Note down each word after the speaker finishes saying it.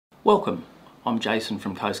Welcome, I'm Jason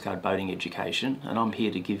from Coastguard Boating Education, and I'm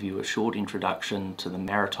here to give you a short introduction to the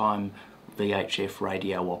Maritime VHF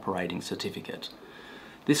Radio Operating Certificate.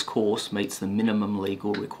 This course meets the minimum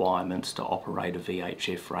legal requirements to operate a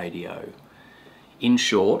VHF radio. In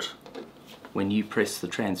short, when you press the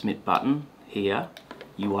transmit button here,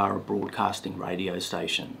 you are a broadcasting radio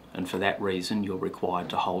station, and for that reason you're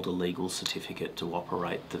required to hold a legal certificate to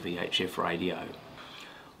operate the VHF radio.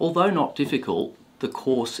 Although not difficult, the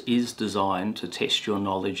course is designed to test your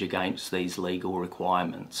knowledge against these legal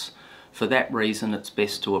requirements. For that reason, it's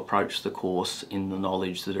best to approach the course in the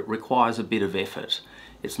knowledge that it requires a bit of effort.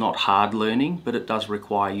 It's not hard learning, but it does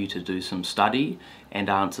require you to do some study and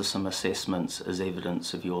answer some assessments as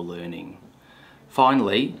evidence of your learning.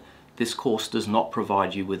 Finally, this course does not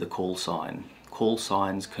provide you with a call sign. Call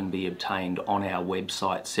signs can be obtained on our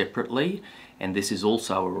website separately, and this is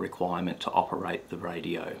also a requirement to operate the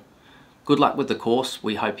radio. Good luck with the course,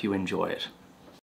 we hope you enjoy it.